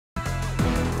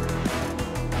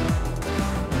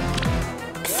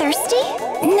thirsty?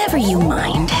 Never you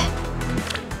mind.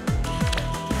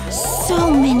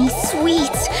 So many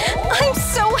sweets! I'm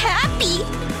so happy!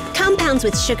 Compounds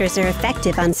with sugars are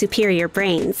effective on superior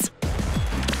brains.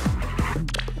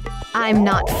 I'm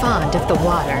not fond of the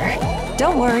water.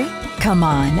 Don't worry. Come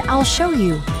on, I'll show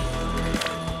you.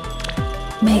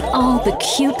 May all the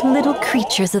cute little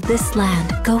creatures of this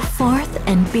land go forth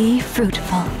and be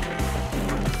fruitful.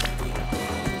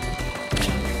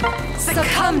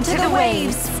 Succumb to the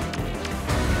waves!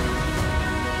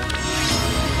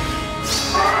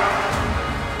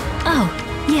 Oh,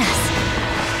 yes.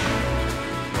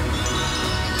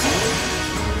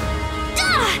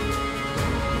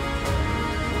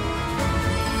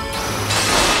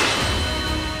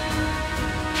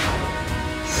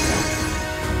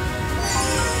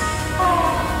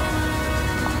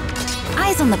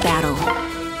 Eyes on the battle.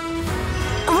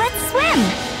 Let's swim!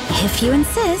 If you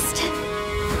insist.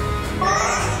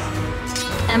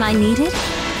 Am I needed?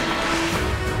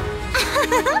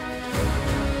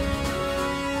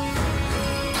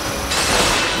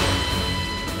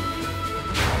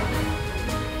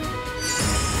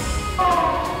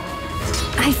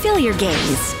 I feel your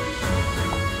gaze.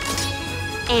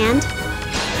 And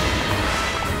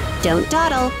don't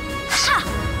dawdle. Ha!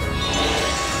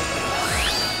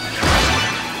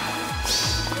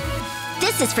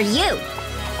 This is for you!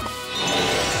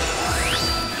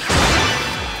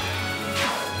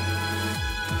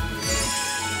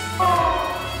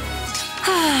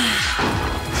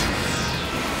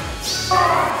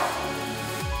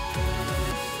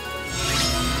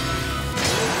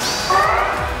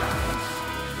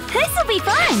 This'll be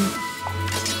fun!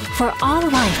 For all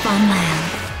life on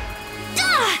land.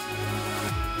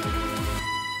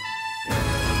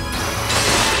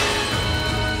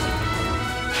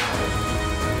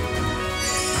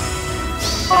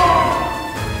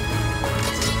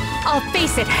 I'll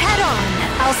face it head on!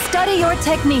 I'll study your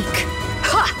technique.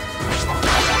 Ha!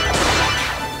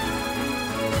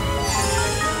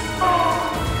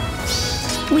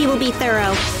 We will be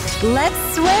thorough.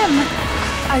 Let's swim!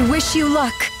 I wish you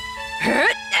luck.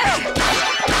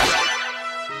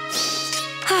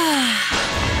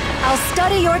 I'll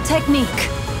study your technique.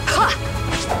 Ha!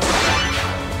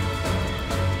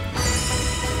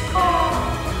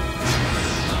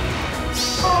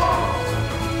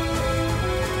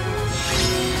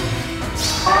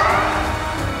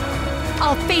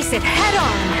 I'll face it head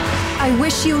on! I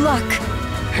wish you luck.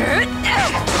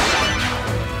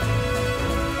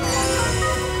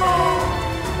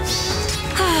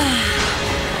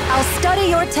 I'll study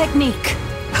your technique.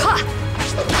 Ha!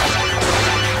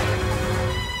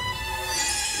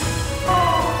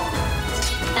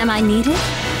 Am I needed?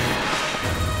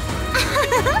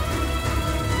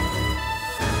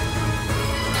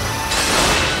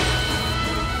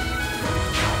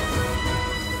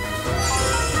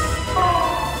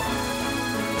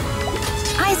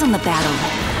 Eyes on the battle.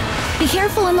 Be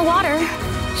careful in the water.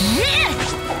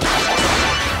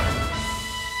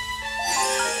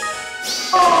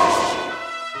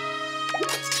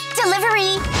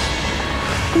 Delivery!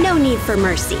 No need for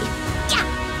mercy. Yeah!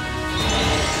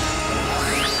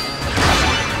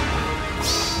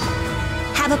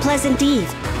 Have a pleasant eve.